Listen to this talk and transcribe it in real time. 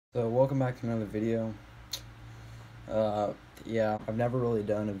So welcome back to another video. Yeah, I've never really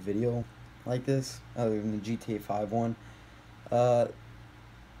done a video like this other than the GTA 5 one. I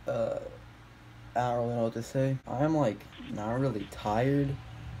don't really know what to say. I'm like not really tired,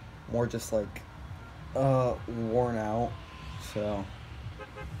 more just like worn out. So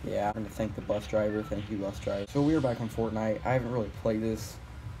yeah, I'm gonna thank the bus driver. Thank you, bus driver. So we are back on Fortnite. I haven't really played this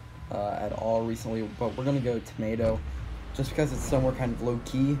at all recently, but we're gonna go Tomato just because it's somewhere kind of low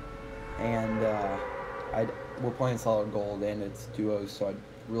key, and we're playing solid gold and it's duos, so I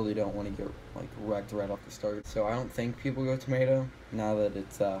really don't want to get like wrecked right off the start. So I don't think people go Tomato now that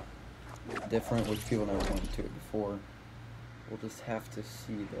it's different, which people never went to it before. We'll just have to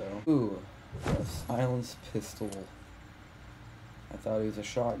see though. Ooh, a silenced pistol. I thought it was a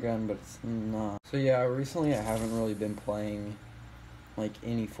shotgun, but it's not. So yeah, recently I haven't really been playing like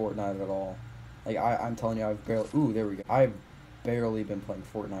any Fortnite at all. Like I'm telling you, I've barely. Ooh, there we go. I've barely been playing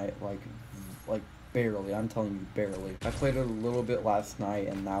Fortnite. Like barely. I'm telling you, barely. I played it a little bit last night,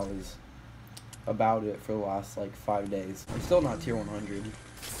 and that was about it for the last like 5 days. I'm still not tier 100.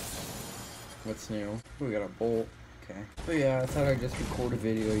 What's new? Ooh, we got a bolt. Okay. So yeah, I thought I'd just record a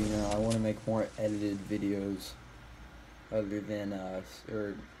video. You know, I want to make more edited videos, other than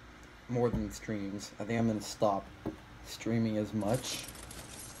or more than streams. I think I'm gonna stop streaming as much.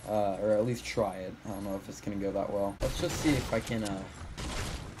 Or at least try it. I don't know if it's gonna go that well. Let's just see if I can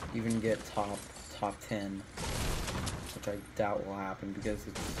even get top 10, which I doubt will happen because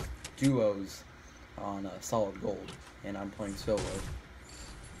it's duos on solid gold, and I'm playing solo.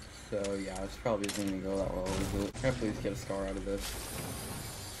 So yeah, this probably isn't gonna go that well, is it? Can I please get a scar out of this?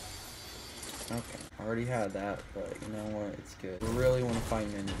 Okay, I already had that, but you know what? It's good. I really want to find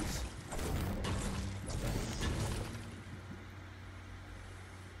minis.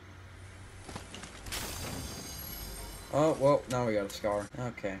 Oh, well, now we got a scar.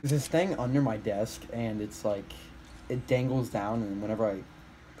 Okay. There's this thing under my desk, and it's like, it dangles down, and whenever I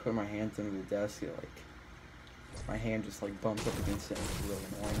put my hands under the desk, it like, my hand just like bumps up against it, and it's really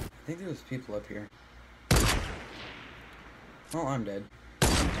annoying. I think there's people up here. Oh, I'm dead.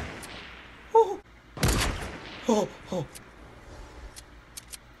 Oh! Oh! Oh!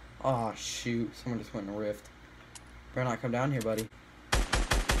 Aw, shoot. Someone just went in a rift. Better not come down here, buddy.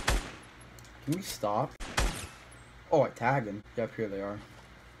 Can you stop? Oh, I tagged them. Yep, here they are.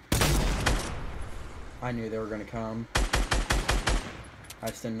 I knew they were gonna come. I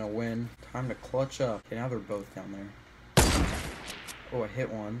just didn't know when. Time to clutch up. Okay, now they're both down there. Oh, I hit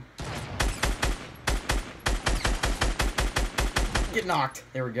one. Get knocked.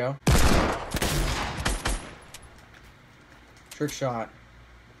 There we go. Trick shot.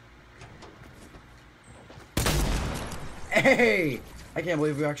 Hey! I can't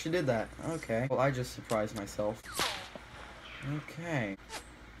believe we actually did that. Okay. Well, I just surprised myself. Okay.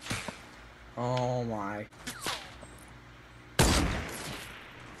 Oh my.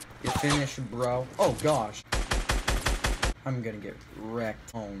 Get finished, bro. Oh gosh. I'm gonna get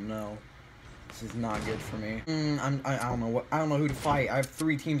wrecked. Oh no. This is not good for me. I don't know who to fight. I have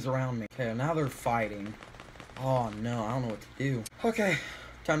 3 teams around me. Okay, now they're fighting. Oh no, I don't know what to do. Okay,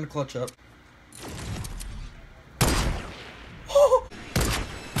 time to clutch up. Oh!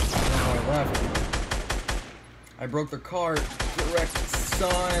 I left. I broke their cart. Get wrecked,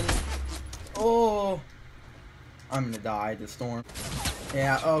 son. Oh. I'm gonna die to storm.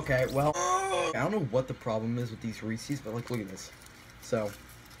 Yeah, okay, well. I don't know what the problem is with these Reese's, but like, look at this. So,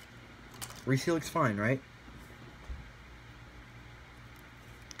 Reese looks fine, right?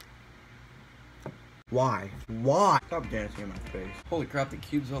 Why? Why? Stop dancing in my face. Holy crap, the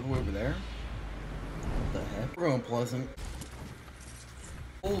cube's all the way over there? What the heck? We're going Pleasant.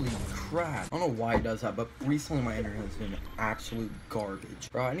 Holy crap. I don't know why it does that, but recently my internet has been absolute garbage.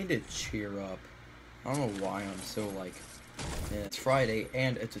 Bro, I need to cheer up. I don't know why I'm so like, yeah. It's Friday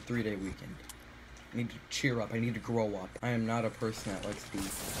and it's a 3-day weekend. I need to cheer up. I need to grow up. I am not a person that likes to be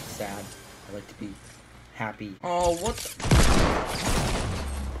sad. I like to be happy. Oh, what the?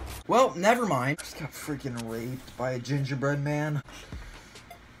 Well, never mind. I just got freaking raped by a gingerbread man.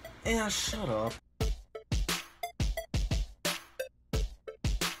 Yeah, shut up.